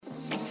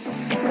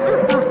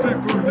Ohio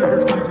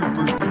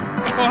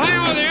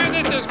there,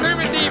 this is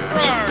Kermit the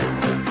Frog.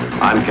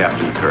 I'm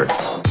Captain Kirk.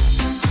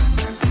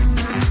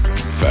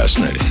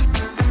 Fascinating.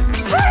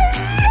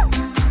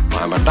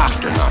 I'm a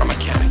doctor, not a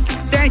mechanic.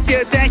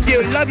 Thank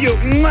you, love you.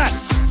 Mwah.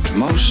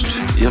 Most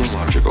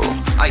illogical.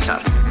 Aye,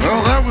 sir.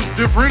 Well, that was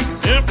different.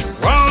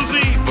 Yep,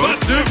 lousy, but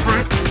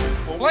different.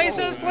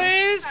 Places,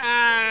 please,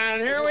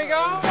 and here we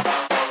go.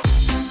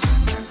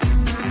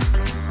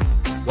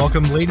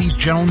 Welcome, ladies,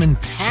 gentlemen,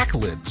 pack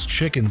lids,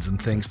 chickens,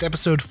 and things to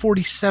episode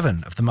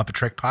 47 of the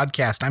MuppeTrek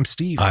podcast. I'm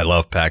Steve. I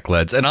love pack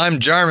lids, and I'm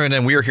Jarman,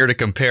 and we are here to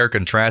compare,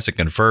 contrast, and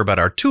confer about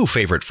our two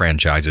favorite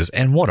franchises.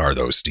 And what are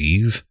those,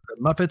 Steve? The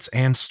Muppets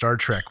and Star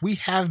Trek. We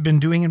have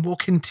been doing and will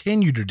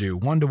continue to do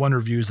one-to-one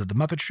reviews of the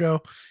Muppet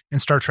Show and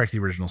Star Trek, the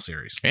original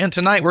series. And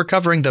tonight we're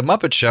covering the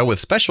Muppet Show with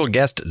special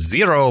guest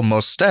Zero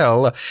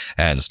Mostel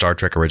and Star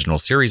Trek original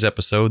series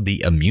episode,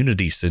 The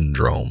Immunity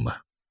Syndrome.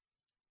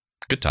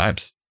 Good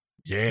times.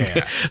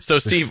 Yeah. So,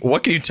 Steve,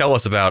 what can you tell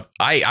us about?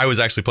 I was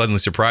actually pleasantly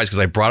surprised because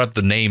I brought up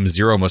the name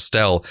Zero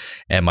Mostel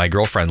and my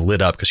girlfriend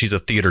lit up because she's a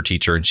theater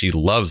teacher and she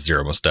loves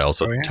Zero Mostel.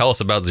 So tell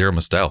us about Zero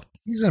Mostel.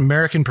 He's an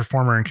American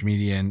performer and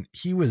comedian.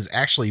 He was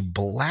actually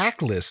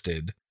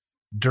blacklisted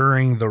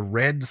during the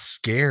Red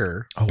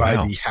Scare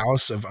by the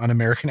House of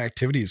Un-American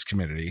Activities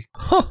Committee.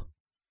 Huh.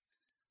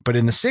 But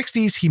in the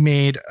 60s, he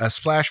made a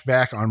splash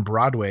back on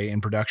Broadway in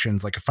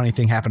productions like A Funny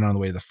Thing Happened on the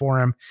Way to the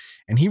Forum.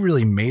 And he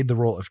really made the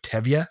role of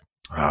Tevye.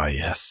 Ah,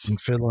 yes. And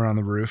Fiddler on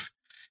the Roof.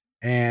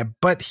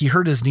 But he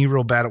hurt his knee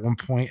real bad at one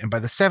point. And by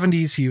the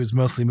 70s, he was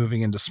mostly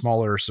moving into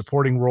smaller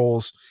supporting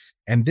roles.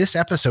 And this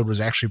episode was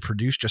actually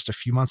produced just a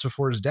few months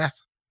before his death.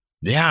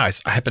 Yeah,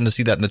 I happened to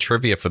see that in the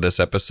trivia for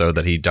this episode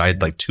that he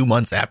died like 2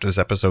 months after this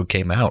episode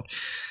came out.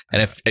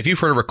 And if you've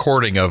heard a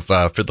recording of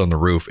Fiddler on the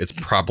Roof, it's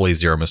probably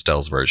Zero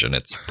Mostel's version.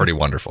 It's pretty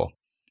wonderful.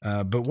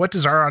 But what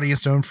does our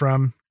audience know him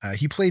from?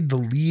 He played the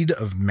lead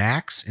of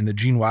Max in the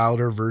Gene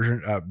Wilder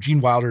version. Gene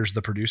Wilder's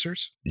The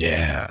Producers.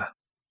 Yeah.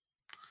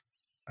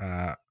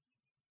 But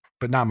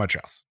not much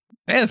else.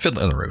 And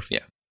Fiddler on the Roof,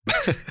 yeah.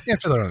 Yeah,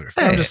 Fiddler on the Roof.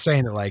 I'm just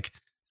saying that, like,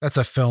 that's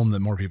a film that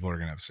more people are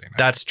going to have seen.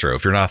 That's true.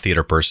 If you're not a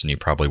theater person, you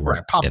probably weren't.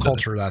 Right. Pop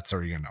culture, that's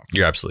where you're going to know.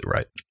 You're absolutely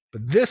right.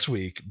 But this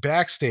week,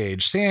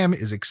 backstage, Sam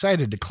is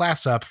excited to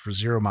class up for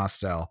Zero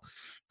Mostel.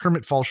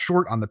 Kermit falls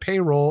short on the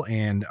payroll,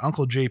 and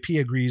Uncle JP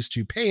agrees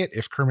to pay it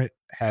if Kermit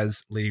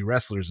has lady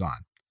wrestlers on.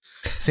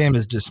 Sam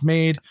is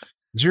dismayed.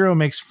 Zero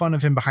makes fun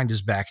of him behind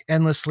his back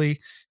endlessly,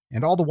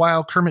 and all the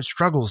while, Kermit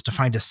struggles to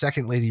find a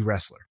second lady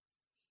wrestler.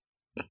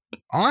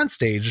 On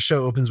stage, the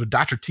show opens with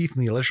Dr. Teeth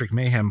and the Electric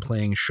Mayhem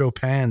playing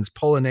Chopin's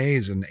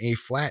Polonaise in A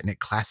flat, and it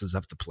classes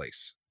up the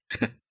place.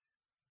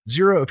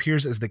 Zero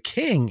appears as the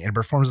king and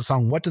performs the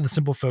song "What Do the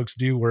Simple Folks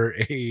Do," where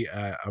a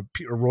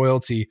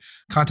royalty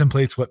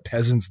contemplates what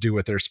peasants do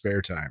with their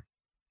spare time.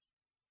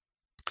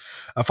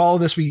 After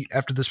this, we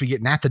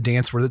get Nat the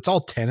Dance, where it's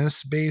all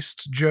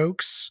tennis-based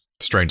jokes.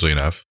 Strangely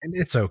enough. And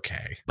it's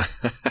okay.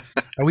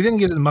 We then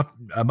get a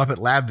Muppet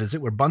lab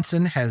visit where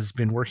Bunsen has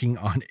been working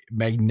on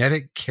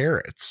magnetic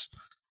carrots.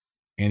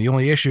 And the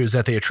only issue is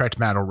that they attract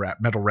metal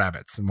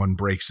rabbits, and one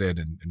breaks in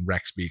and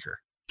wrecks Beaker.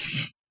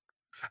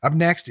 Up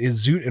next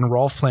is Zoot and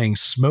Rolf playing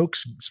Smoke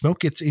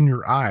Gets in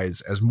Your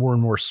Eyes as more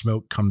and more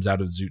smoke comes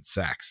out of Zoot's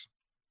sax.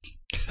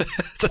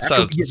 That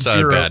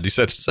sounded bad. You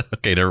said,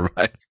 okay, never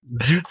mind.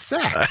 Zoot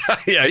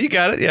sax. Yeah, you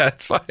got it. Yeah,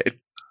 it's fine.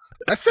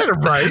 I said it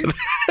right.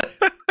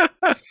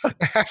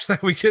 After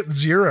that, we get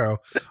Zero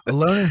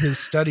alone in his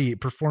study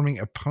performing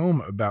a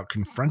poem about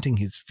confronting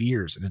his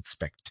fears, and it's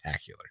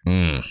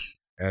spectacular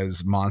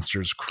as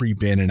monsters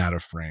creep in and out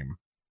of frame.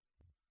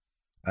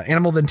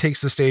 Animal then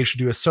takes the stage to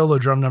do a solo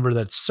drum number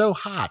that's so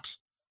hot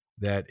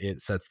that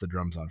it sets the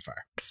drums on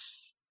fire.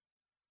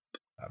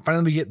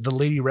 Finally, we get the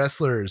lady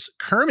wrestlers.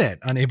 Kermit,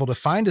 unable to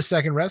find a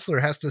second wrestler,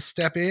 has to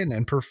step in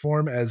and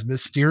perform as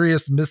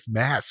mysterious Miss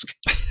Mask.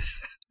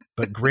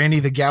 But Granny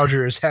the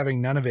Gouger is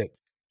having none of it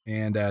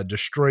and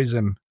destroys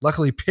him.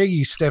 Luckily,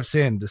 Piggy steps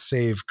in to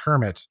save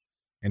Kermit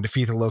and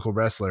defeat the local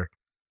wrestler.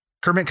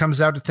 Kermit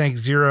comes out to thank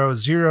Zero.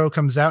 Zero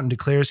comes out and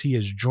declares he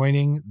is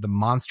joining the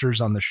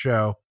monsters on the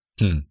show.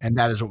 And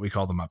that is what we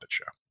call the Muppet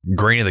Show.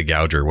 Granny the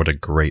Gouger. What a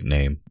great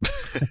name.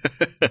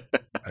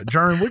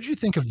 Jarman, what did you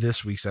think of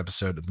this week's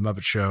episode of the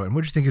Muppet Show? And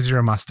what did you think of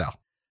Zero Mostel?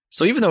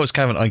 So even though it was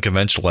kind of an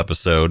unconventional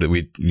episode,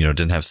 we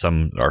didn't have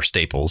our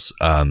staples.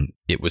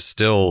 It was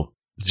still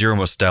Zero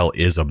Mostel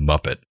is a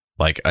Muppet.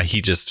 Like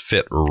he just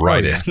fit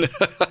right in.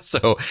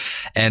 So,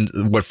 and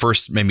what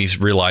first made me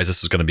realize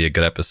this was going to be a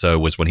good episode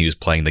was when he was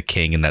playing the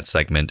king in that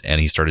segment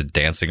and he started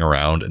dancing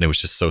around and it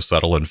was just so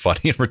subtle and funny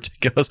and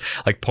ridiculous,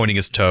 like pointing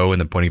his toe and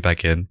then pointing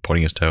back in,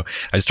 pointing his toe.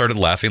 I started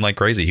laughing like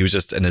crazy. He was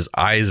just, and his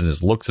eyes and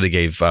his looks that he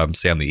gave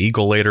Sam the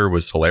Eagle later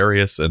was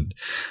hilarious. And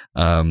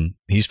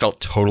he's felt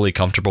totally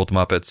comfortable with the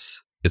Muppets.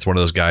 It's one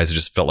of those guys who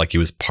just felt like he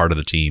was part of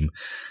the team.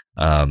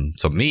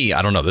 So me,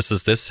 I don't know.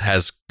 This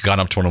has gone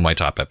up to one of my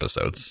top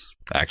episodes.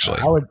 Actually,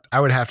 I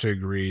would have to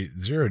agree.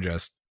 Zero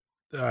just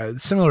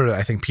similar to,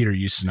 I think, Peter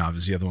Ustinov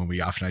is the other one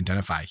we often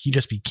identify. He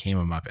just became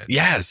a Muppet.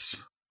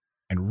 Yes.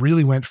 and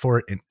really went for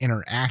it and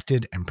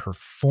interacted and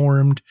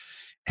performed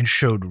and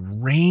showed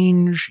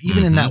range.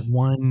 Even in that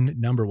one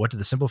number, What Did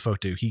the Simple Folk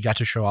Do? He got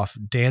to show off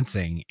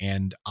dancing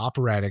and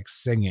operatic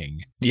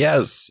singing.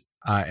 Yes.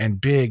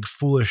 And big,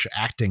 foolish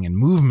acting and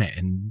movement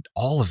and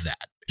all of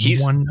that in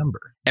one number.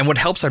 And what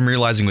helps, I'm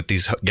realizing, with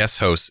these guest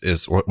hosts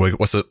is,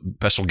 what's a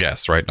special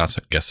guest, right? Not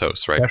guest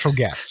hosts, right? Special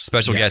guest.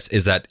 Special guest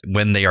is that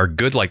when they are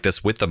good like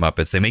this with the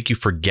Muppets, they make you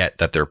forget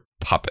that they're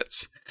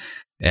puppets.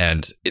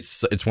 And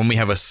it's when we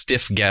have a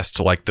stiff guest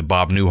like the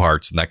Bob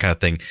Newharts and that kind of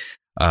thing.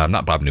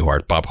 Not Bob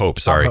Newhart, Bob Hope.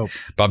 Sorry.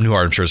 Bob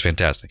Newhart, I'm sure, is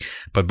fantastic.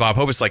 But Bob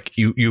Hope is like,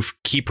 you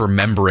keep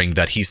remembering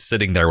that he's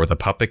sitting there with a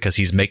puppet because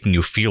he's making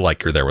you feel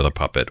like you're there with a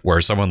puppet.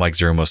 Whereas someone like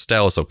Zero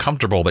Mostel is so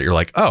comfortable that you're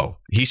like, oh,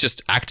 he's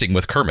just acting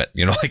with Kermit.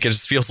 Like it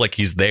just feels like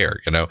he's there,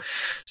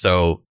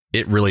 So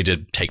it really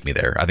did take me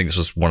there. I think this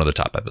was one of the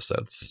top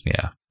episodes.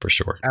 Yeah, for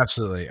sure.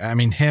 Absolutely. I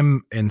mean,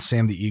 him and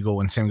Sam the Eagle,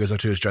 when Sam goes up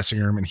to his dressing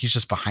room and he's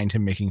just behind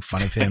him making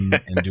fun of him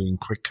and doing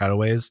quick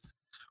cutaways,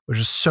 which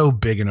is so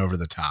big and over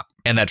the top.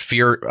 And that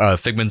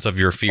Figments of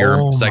Your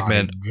Fear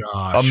segment,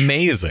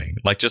 amazing.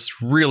 Like,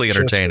 just really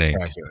entertaining.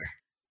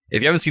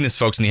 If you haven't seen this,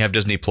 folks, and you have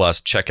Disney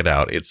Plus, check it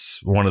out. It's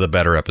one of the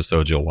better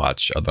episodes you'll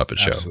watch of the Muppet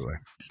Show. Absolutely.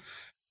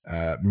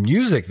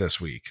 Music this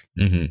week.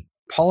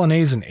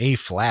 Polonaise in A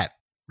flat,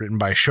 written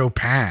by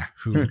Chopin,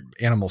 who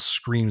Animal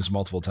screams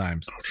multiple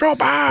times.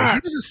 Chopin! He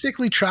was a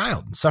sickly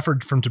child and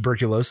suffered from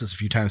tuberculosis a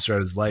few times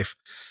throughout his life.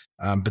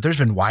 But there's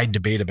been wide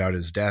debate about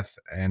his death.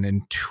 And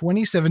in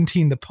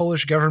 2017, the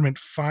Polish government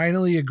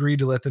finally agreed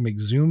to let them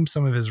exhume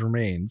some of his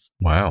remains.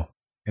 Wow.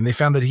 And they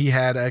found that he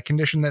had a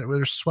condition that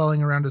was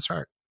swelling around his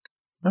heart.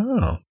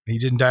 Oh. He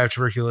didn't die of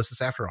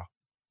tuberculosis after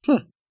all.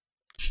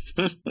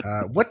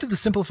 What Did the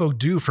Simple Folk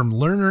Do? From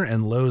Lerner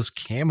and Lowe's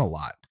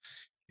Camelot.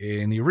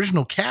 In the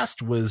original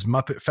cast was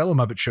fellow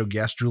Muppet Show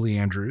guest Julie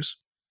Andrews,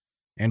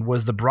 and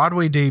was the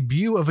Broadway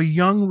debut of a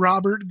young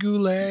Robert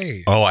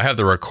Goulet. Oh, I have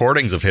the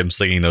recordings of him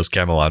singing those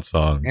Camelot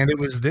songs. And it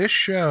was this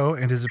show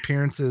and his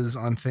appearances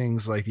on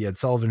things like the Ed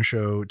Sullivan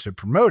Show to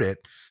promote it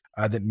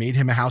that made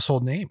him a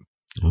household name.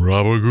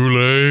 Robert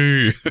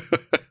Goulet.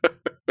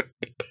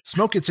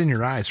 Smoke Gets in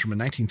Your Eyes, from a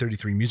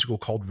 1933 musical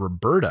called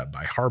Roberta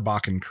by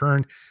Harbach and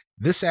Kern.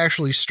 This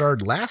actually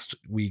starred last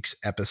week's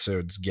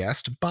episode's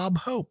guest, Bob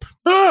Hope.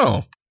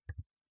 Oh.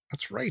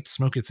 That's right.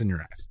 Smoke Gets in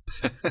Your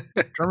Eyes.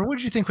 Drummer, what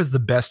did you think was the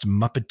best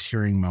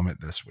Muppeteering moment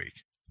this week?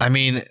 I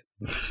mean,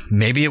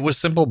 maybe it was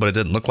simple, but it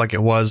didn't look like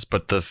it was.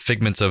 But the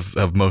Figments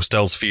of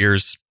Mostel's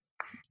Fears,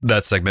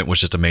 that segment was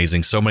just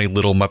amazing. So many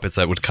little Muppets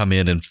that would come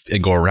in and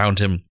go around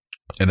him.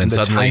 And then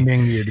suddenly,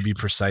 timing needed to be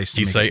precise.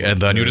 He'd say,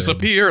 and then you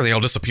disappear. And they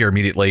all disappear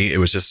immediately. It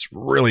was just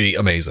really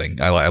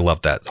amazing. I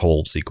love that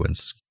whole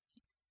sequence.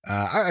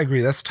 I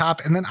agree. That's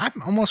top. And then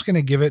I'm almost going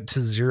to give it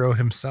to Zero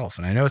himself.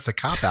 And I know it's a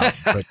cop-out,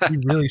 but he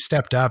really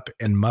stepped up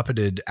and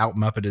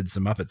out-Muppeted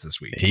some Muppets this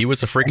week. He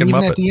was a freaking and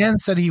even Muppet. At the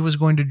end said he was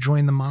going to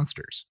join the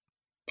monsters.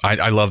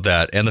 I love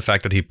that. And the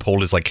fact that he pulled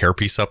his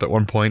hairpiece up at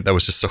one point. That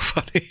was just so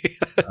funny.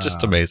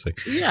 Just amazing.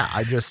 Yeah.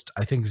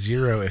 I think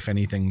Zero, if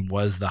anything,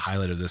 was the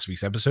highlight of this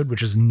week's episode,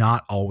 which is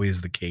not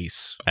always the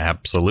case.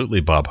 Absolutely,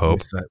 Bob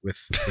Hope. With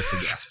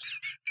the guest.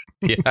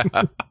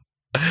 Yeah.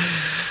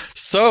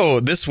 So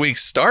this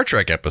week's Star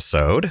Trek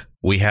episode,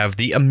 we have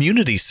the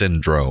immunity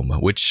syndrome,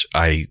 which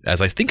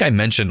as I think I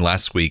mentioned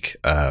last week,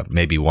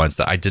 maybe once,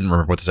 that I didn't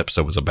remember what this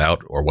episode was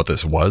about or what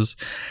this was.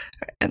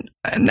 And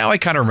now I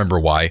kind of remember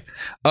why.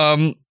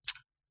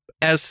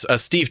 As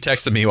Steve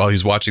texted me while he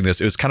was watching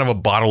this, it was kind of a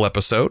bottle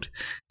episode.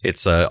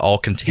 It's all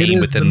contained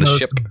within the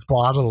ship.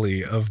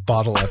 Bodily of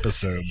bottle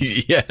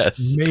episodes.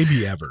 Yes.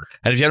 Maybe ever.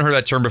 And if you haven't heard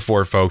that term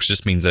before, folks, it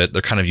just means that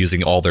they're kind of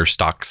using all their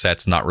stock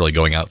sets, not really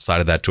going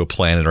outside of that to a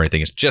planet or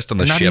anything. It's just on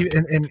the ship.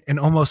 And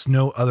almost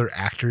no other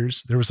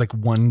actors. There was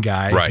one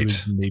guy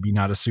who's maybe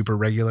not a super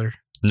regular.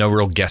 No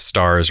real guest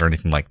stars or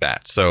anything like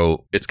that.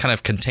 So it's kind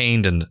of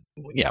contained, and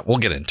yeah, we'll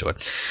get into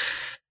it.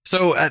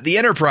 So the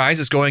Enterprise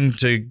is going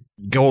to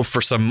go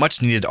for some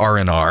much needed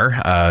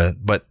R&R,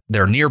 but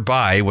they're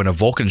nearby when a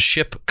Vulcan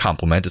ship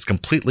complement is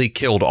completely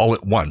killed all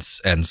at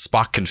once, and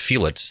Spock can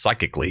feel it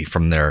psychically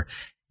from there.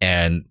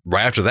 And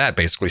right after that,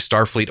 basically,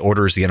 Starfleet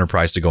orders the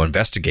Enterprise to go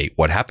investigate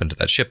what happened to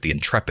that ship, the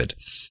Intrepid.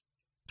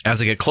 As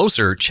they get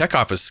closer,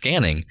 Chekhov is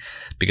scanning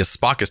because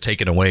Spock is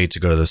taken away to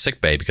go to the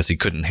sickbay because he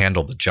couldn't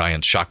handle the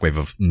giant shockwave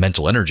of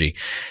mental energy.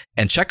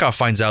 And Chekhov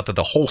finds out that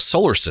the whole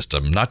solar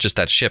system, not just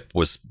that ship,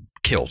 was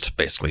killed,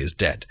 basically is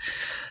dead.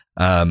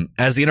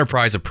 As the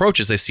Enterprise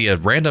approaches, they see a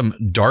random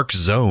dark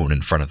zone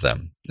in front of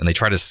them, and they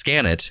try to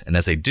scan it. And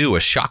as they do, a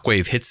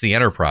shockwave hits the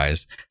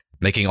Enterprise,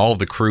 making all of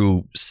the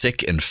crew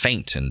sick and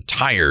faint and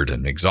tired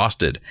and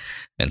exhausted,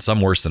 and some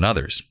worse than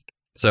others.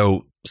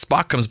 So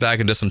Spock comes back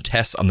and does some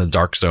tests on the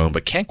dark zone,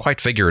 but can't quite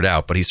figure it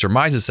out. But he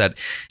surmises that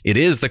it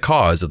is the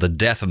cause of the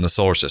death in the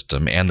solar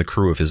system and the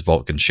crew of his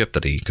Vulcan ship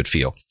that he could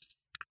feel.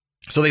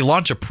 So they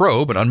launch a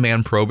probe, an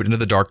unmanned probe, into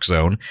the dark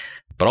zone.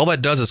 But all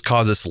that does is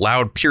cause this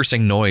loud,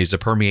 piercing noise to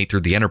permeate through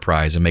the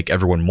Enterprise and make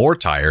everyone more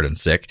tired and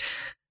sick.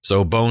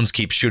 So Bones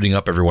keeps shooting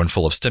up everyone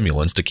full of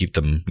stimulants to keep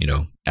them,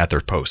 at their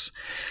posts,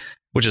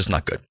 which is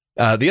not good.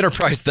 The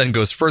Enterprise then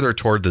goes further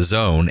toward the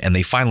zone, and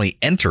they finally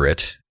enter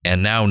it,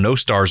 and now no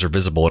stars are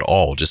visible at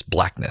all, just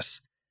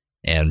blackness.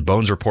 And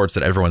Bones reports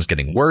that everyone's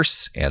getting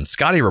worse, and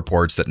Scotty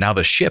reports that now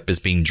the ship is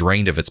being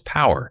drained of its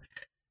power.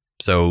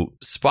 So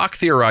Spock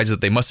theorizes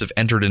that they must have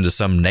entered into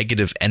some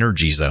negative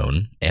energy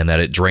zone, and that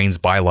it drains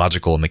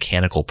biological and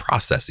mechanical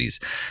processes.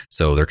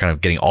 So they're kind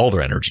of getting all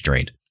their energy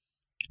drained.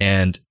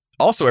 And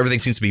also everything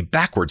seems to be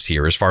backwards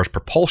here as far as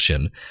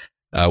propulsion.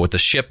 With the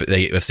ship,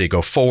 if they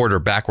go forward or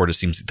backward, it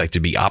seems like to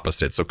be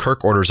opposite. So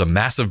Kirk orders a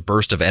massive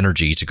burst of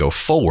energy to go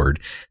forward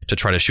to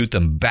try to shoot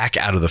them back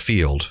out of the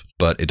field,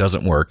 but it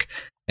doesn't work,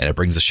 and it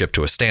brings the ship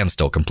to a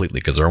standstill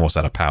completely because they're almost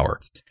out of power.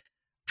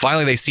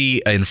 Finally, they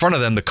see in front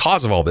of them the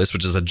cause of all this,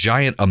 which is a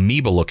giant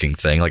amoeba-looking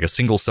thing, like a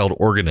single-celled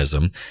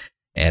organism,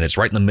 and it's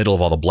right in the middle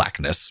of all the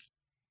blackness.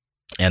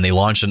 And they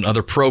launch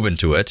another probe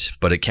into it,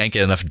 but it can't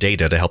get enough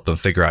data to help them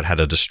figure out how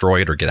to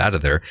destroy it or get out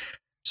of there.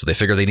 So they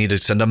figure they need to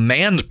send a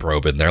manned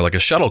probe in there, like a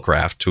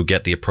shuttlecraft, to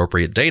get the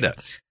appropriate data.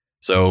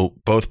 So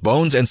both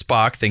Bones and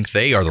Spock think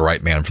they are the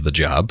right man for the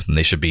job, and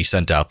they should be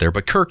sent out there.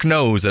 But Kirk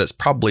knows that it's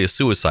probably a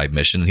suicide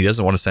mission, and he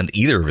doesn't want to send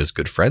either of his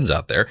good friends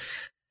out there.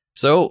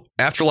 So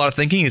after a lot of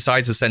thinking, he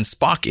decides to send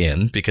Spock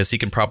in because he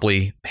can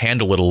probably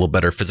handle it a little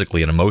better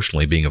physically and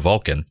emotionally, being a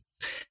Vulcan.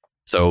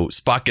 So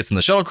Spock gets in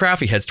the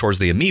shuttlecraft, he heads towards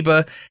the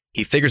amoeba,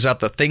 he figures out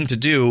the thing to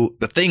do,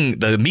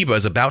 the amoeba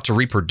is about to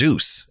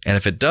reproduce. And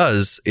if it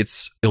does,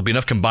 it'll be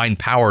enough combined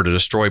power to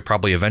destroy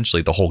probably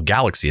eventually the whole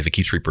galaxy if it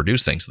keeps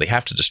reproducing. So they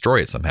have to destroy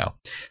it somehow.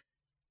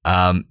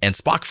 And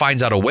Spock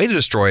finds out a way to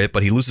destroy it,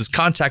 but he loses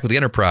contact with the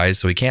Enterprise,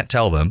 so he can't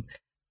tell them.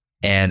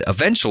 And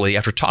eventually,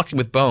 after talking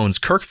with Bones,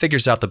 Kirk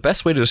figures out the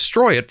best way to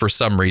destroy it for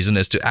some reason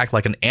is to act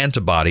like an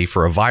antibody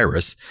for a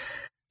virus.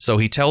 So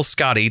he tells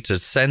Scotty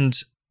to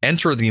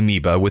enter the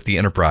amoeba with the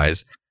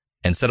Enterprise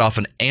and set off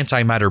an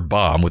antimatter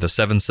bomb with a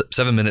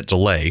 7-minute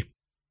delay.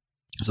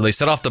 So they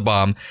set off the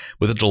bomb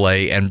with a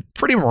delay, and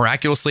pretty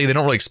miraculously, they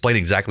don't really explain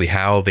exactly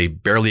how, they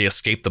barely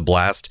escape the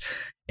blast.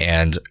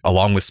 And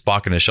along with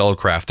Spock and his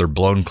shuttlecraft, they're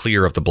blown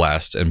clear of the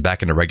blast and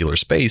back into regular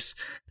space.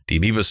 The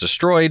amoeba's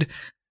destroyed.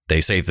 They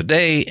save the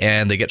day,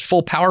 and they get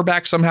full power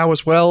back somehow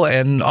as well,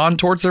 and on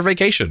towards their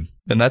vacation.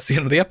 And that's the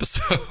end of the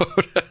episode.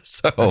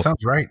 So that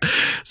sounds right.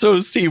 So,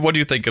 Steve, what do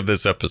you think of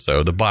this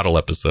episode, the bottle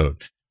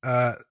episode?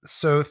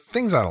 So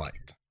things I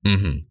liked.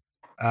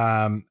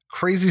 Mm-hmm.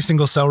 Crazy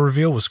single cell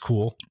reveal was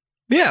cool.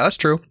 Yeah, that's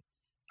true.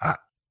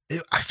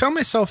 I found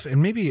myself,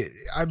 and maybe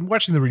I'm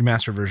watching the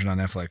remastered version on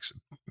Netflix,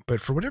 but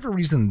for whatever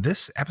reason,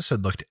 this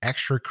episode looked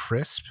extra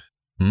crisp.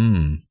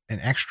 And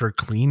extra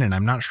clean, and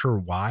I'm not sure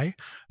why.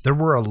 There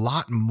were a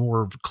lot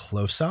more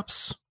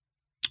close-ups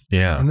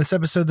in this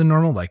episode than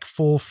normal, like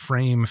full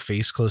frame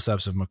face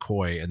close-ups of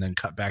McCoy and then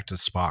cut back to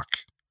Spock,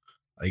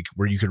 like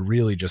where you could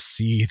really just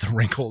see the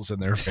wrinkles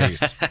in their face.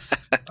 So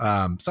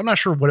I'm not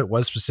sure what it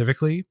was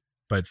specifically,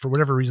 but for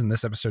whatever reason,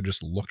 this episode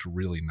just looked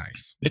really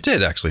nice. It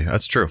did, actually.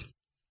 That's true.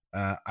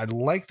 I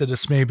like the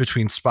dismay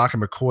between Spock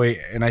and McCoy,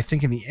 and I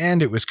think in the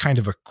end, it was kind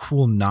of a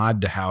cool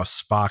nod to how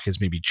Spock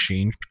has maybe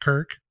changed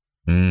Kirk.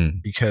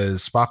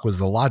 Because Spock was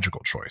the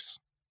logical choice.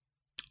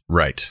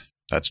 Right.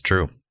 That's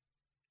true.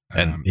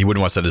 And he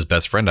wouldn't want to send his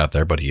best friend out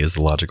there, but he is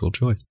the logical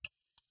choice.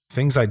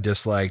 Things I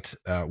disliked.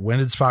 When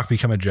did Spock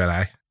become a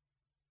Jedi?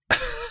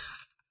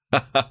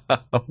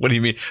 What do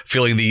you mean?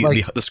 Feeling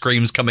the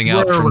screams coming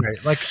out from...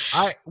 Right.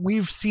 Like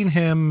we've seen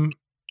him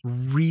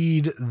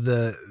read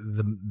the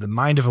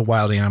mind of a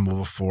wild animal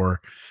before,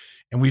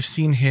 and we've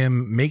seen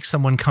him make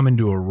someone come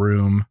into a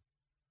room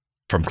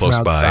from close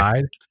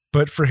by.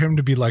 But for him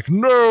to be like,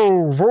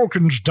 no,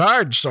 Vulcans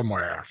died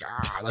somewhere.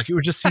 Like it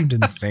would just seemed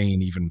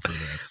insane even for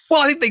this.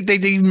 Well, I think they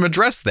even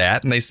addressed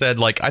that. And they said,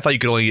 like, I thought you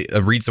could only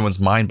read someone's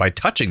mind by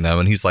touching them.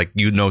 And he's like,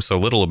 you know so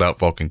little about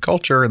Vulcan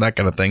culture and that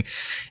kind of thing.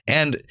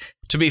 And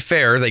to be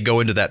fair, they go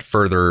into that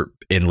further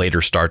in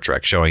later Star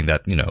Trek, showing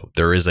that,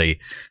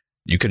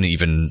 you can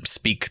even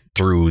speak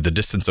through the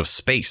distance of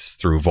space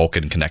through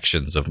Vulcan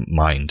connections of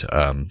mind.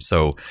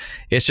 So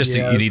it's just,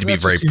 you need to be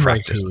very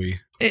practiced. Like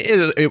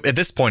at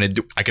this point,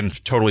 I can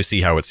totally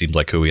see how it seems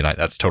like hooey, and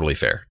that's totally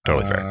fair.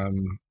 Totally fair.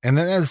 And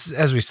then,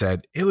 as we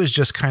said, it was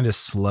just kind of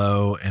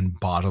slow and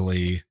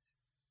bodily,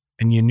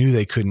 and you knew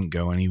they couldn't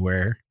go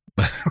anywhere.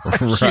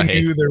 Right.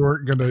 You knew they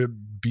weren't going to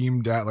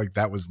beam down. Like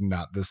that was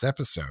not this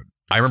episode.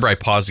 I remember I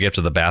paused to get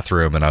to the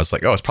bathroom, and I was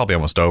like, "Oh, it's probably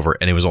almost over,"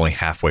 and it was only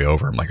halfway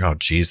over. I'm like, "Oh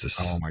Jesus!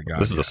 Oh my God!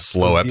 This is a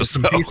slow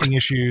episode." Some pacing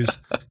issues,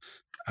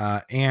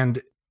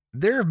 and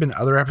there have been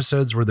other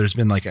episodes where there's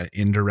been like an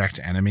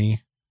indirect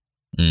enemy.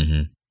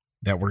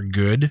 That were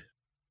good.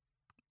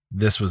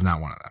 This was not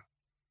one of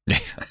them.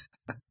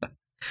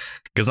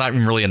 Because not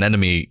even really an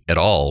enemy at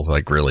all,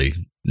 like really,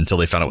 until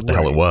they found out what the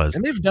hell it was.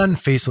 And they've done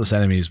faceless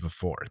enemies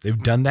before. They've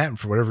done that, and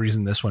for whatever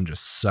reason, this one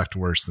just sucked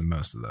worse than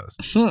most of those.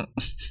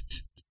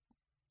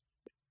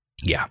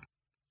 Yeah.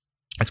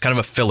 It's kind of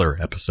a filler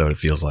episode, it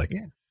feels like.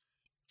 Yeah.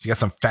 So you got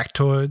some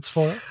factoids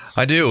for us?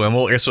 I do,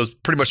 and so it's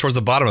pretty much towards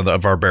the bottom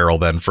of our barrel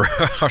then for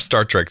our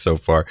Star Trek so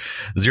far.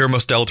 Zero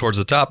Mostel towards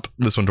the top,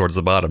 this one towards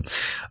the bottom.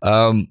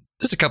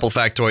 Just a couple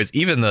factoids.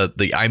 Even the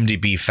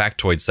IMDb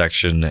factoid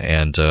section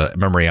and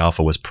Memory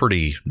Alpha was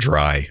pretty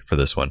dry for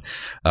this one.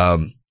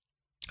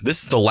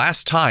 This is the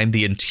last time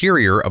the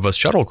interior of a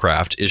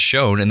shuttlecraft is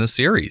shown in the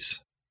series,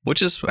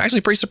 which is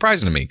actually pretty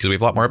surprising to me because we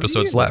have a lot more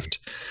episodes left.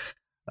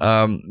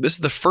 This is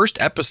the first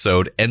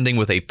episode ending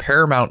with a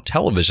Paramount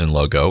Television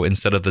logo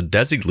instead of the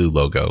Desilu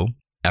logo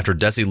after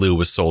Desilu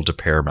was sold to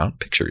Paramount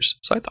Pictures.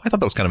 So I thought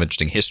that was kind of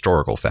interesting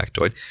historical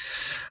factoid.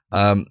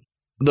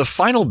 The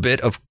final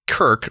bit of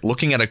Kirk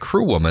looking at a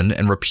crewwoman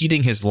and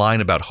repeating his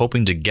line about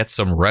hoping to get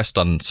some rest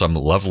on some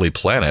lovely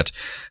planet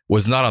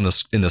was not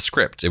in the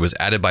script. It was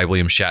added by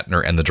William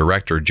Shatner and the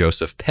director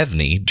Joseph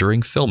Pevney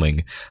during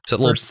filming. So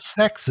for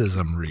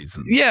sexism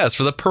reasons. Yes,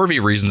 for the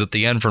pervy reasons at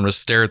the end for him to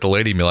stare at the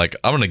lady and be like,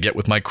 I'm going to get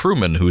with my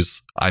crewman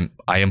who's I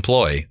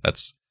employ.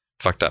 That's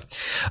fucked up.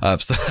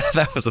 So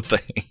that was a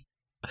thing.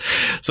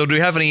 So do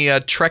we have any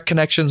Trek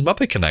connections,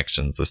 Muppet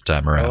connections this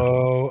time around?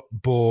 Oh,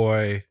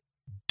 boy.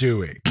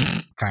 Doing.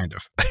 Kind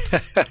of.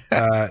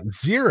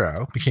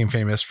 Zero became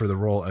famous for the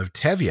role of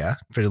Tevye,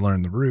 Fiddler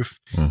on the Roof.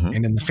 Mm-hmm.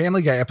 And in the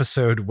Family Guy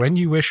episode, When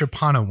You Wish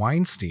Upon a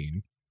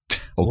Weinstein,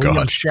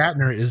 William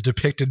Shatner is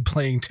depicted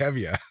playing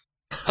Tevye.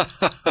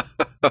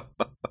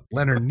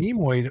 Leonard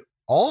Nimoy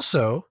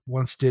also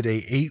once did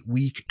a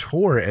 8-week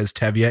tour as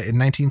Tevye in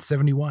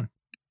 1971.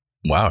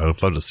 Wow, I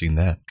would love to have seen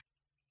that.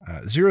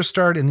 Zero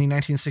starred in the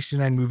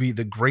 1969 movie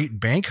The Great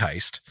Bank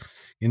Heist.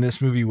 In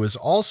this movie was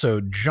also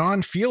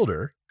John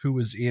Fielder, who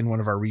was in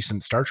one of our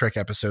recent Star Trek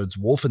episodes,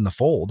 Wolf in the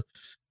Fold,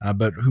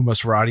 but who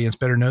most of our audience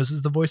better knows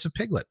is the voice of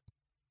Piglet.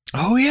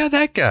 Oh, yeah,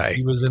 that guy.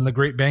 He was in The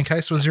Great Bank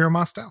Heist with Zero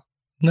Mostel.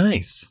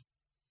 Nice.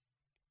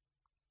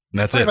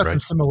 That's it, about right?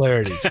 Some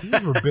similarities.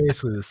 These were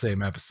basically the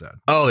same episode.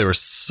 Oh, they were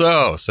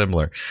so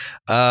similar.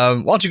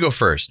 Why don't you go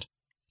first?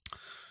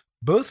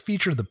 Both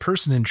feature the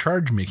person in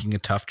charge making a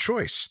tough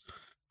choice.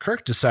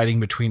 Kirk deciding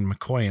between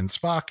McCoy and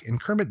Spock,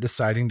 and Kermit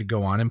deciding to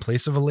go on in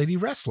place of a lady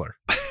wrestler.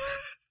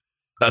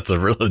 That's a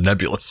really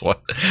nebulous one.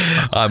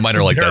 Mine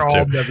are like that too. They're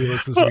all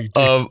nebulous this week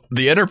too.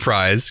 The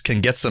Enterprise can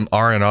get some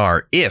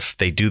R&R if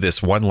they do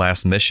this one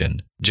last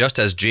mission, just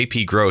as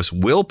J.P. Gross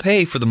will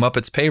pay for the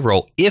Muppets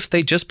payroll if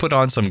they just put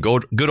on some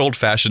good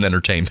old-fashioned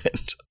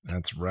entertainment.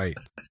 That's right.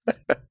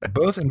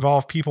 Both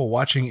involve people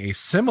watching a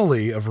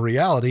simile of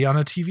reality on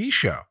a TV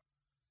show.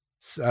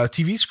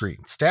 TV screen.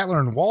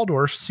 Statler and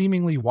Waldorf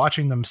seemingly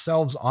watching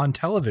themselves on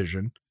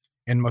television,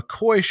 and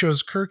McCoy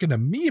shows Kirk an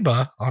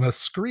amoeba on a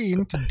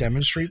screen to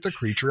demonstrate the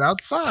creature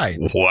outside.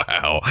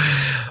 Wow.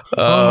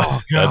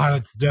 Oh, God,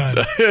 it's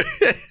done.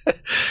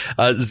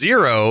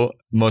 Zero,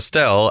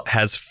 Mostel,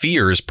 has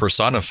fears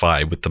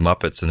personified with the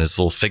Muppets and his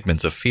little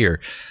figments of fear.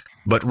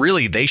 But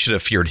really, they should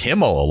have feared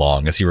him all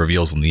along, as he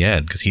reveals in the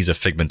end, because he's a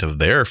figment of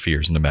their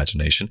fears and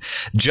imagination.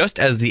 Just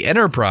as the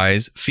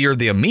Enterprise feared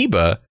the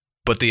amoeba,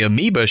 but the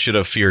amoeba should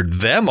have feared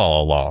them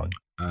all along.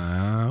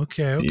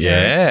 Okay.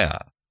 Yeah.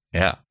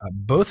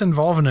 Both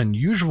involve an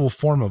unusual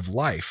form of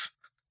life,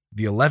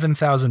 the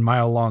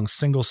 11,000-mile-long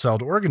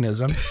single-celled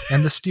organism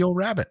and the steel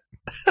rabbit.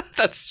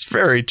 That's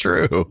very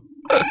true.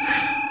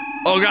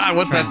 Oh, God,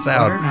 what's that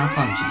sound?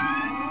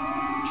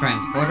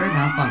 Transporter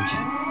malfunction.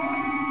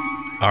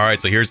 All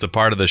right, so here's the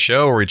part of the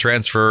show where we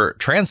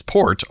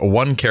transport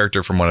one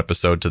character from one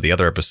episode to the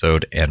other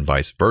episode and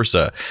vice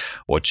versa.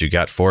 What you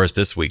got for us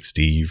this week,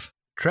 Steve?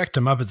 Trek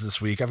to Muppets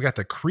this week. I've got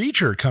the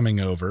creature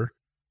coming over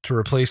to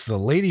replace the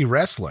lady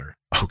wrestler.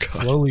 Oh, God.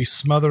 Slowly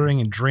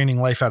smothering and draining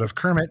life out of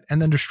Kermit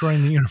and then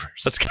destroying the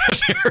universe. That's kind of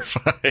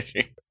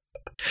terrifying.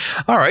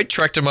 All right,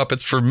 Trek to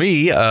Muppets for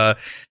me.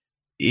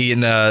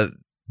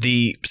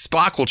 The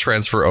Spock will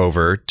transfer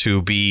over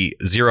to be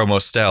Zero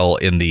Mostel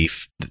in the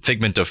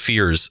Figment of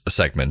Fears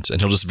segment, and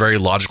he'll just very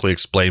logically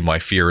explain why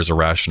fear is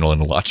irrational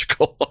and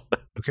illogical.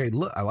 Okay,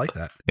 look, I like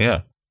that.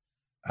 Yeah.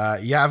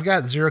 I've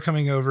got Zero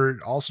coming over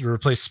also to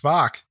replace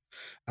Spock.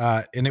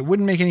 And it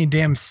wouldn't make any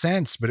damn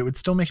sense, but it would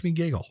still make me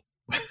giggle.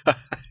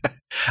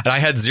 And I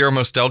had Zero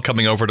Mostel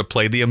coming over to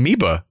play the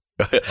amoeba.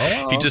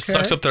 He just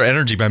sucks up their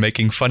energy by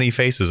making funny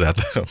faces at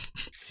them.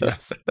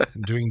 Yes,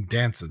 doing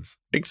dances.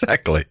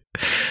 Exactly.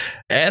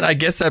 And I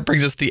guess that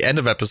brings us to the end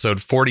of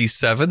episode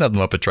 47 of the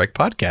MuppeTrek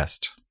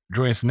podcast.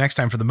 Join us next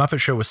time for the Muppet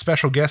Show with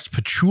special guest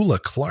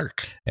Petula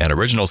Clark. And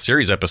original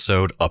series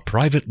episode, A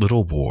Private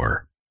Little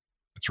War.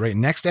 That's right.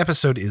 Next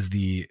episode is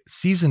the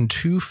season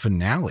 2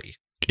 finale.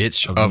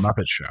 It's of the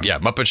Muppet Show. Yeah,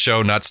 Muppet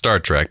Show, not Star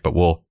Trek, but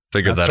we'll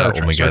figure that out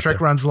when we get there. Star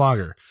Trek runs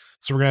longer.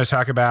 So we're going to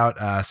talk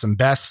about some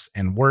bests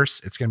and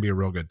worst. It's going to be a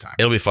real good time.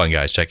 It'll be fun,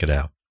 guys. Check it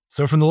out.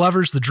 So from the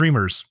lovers, the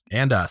dreamers,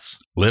 and us.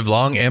 Live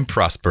long and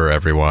prosper,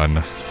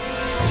 everyone.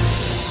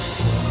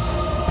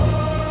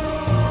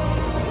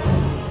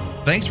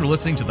 Thanks for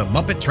listening to the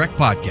MuppeTrek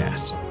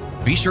podcast.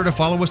 Be sure to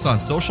follow us on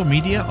social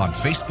media on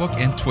Facebook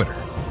and Twitter.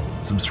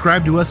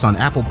 Subscribe to us on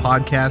Apple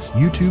Podcasts,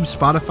 YouTube,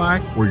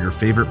 Spotify, or your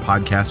favorite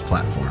podcast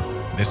platform.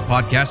 This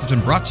podcast has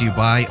been brought to you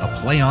by A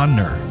Play on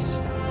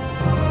Nerds.